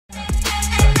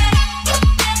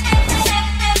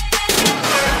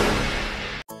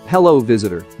Hello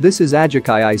visitor, this is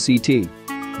Ajakai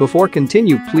ICT. Before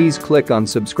continue, please click on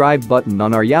subscribe button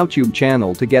on our YouTube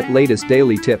channel to get latest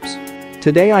daily tips.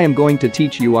 Today I am going to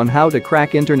teach you on how to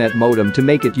crack internet modem to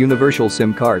make it universal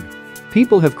SIM card.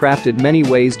 People have crafted many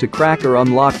ways to crack or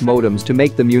unlock modems to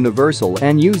make them universal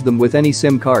and use them with any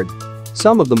SIM card.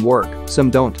 Some of them work, some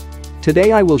don't.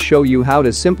 Today I will show you how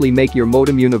to simply make your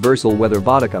modem universal, whether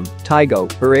Vodacom,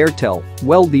 Tigo, or Airtel.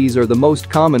 Well, these are the most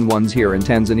common ones here in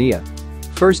Tanzania.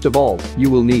 First of all, you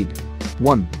will need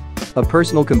 1. A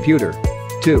personal computer.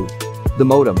 2. The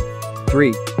modem. 3.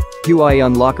 UI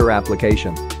unlocker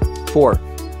application. 4.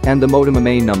 And the modem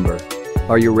IMEI number.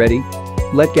 Are you ready?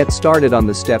 Let's get started on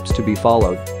the steps to be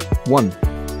followed. 1.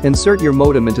 Insert your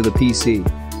modem into the PC.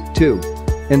 2.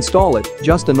 Install it,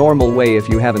 just a normal way if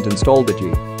you haven't installed it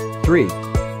yet. 3.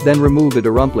 Then remove it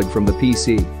or unplug from the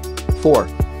PC. 4.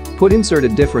 Insert a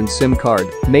different SIM card,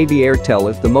 maybe Airtel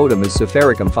if the modem is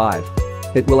Safaricom 5.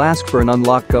 It will ask for an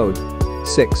unlock code.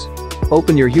 6.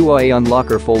 Open your UI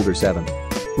unlocker folder. 7.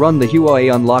 Run the UI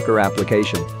unlocker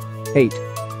application. 8.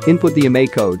 Input the IMEI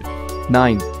code.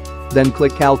 9. Then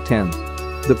click Alt 10.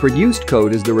 The produced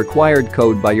code is the required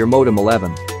code by your modem.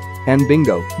 11. And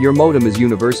bingo, your modem is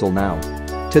universal now.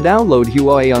 To download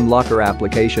UI unlocker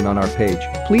application on our page,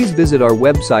 please visit our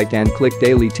website and click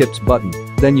daily tips button,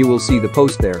 then you will see the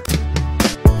post there.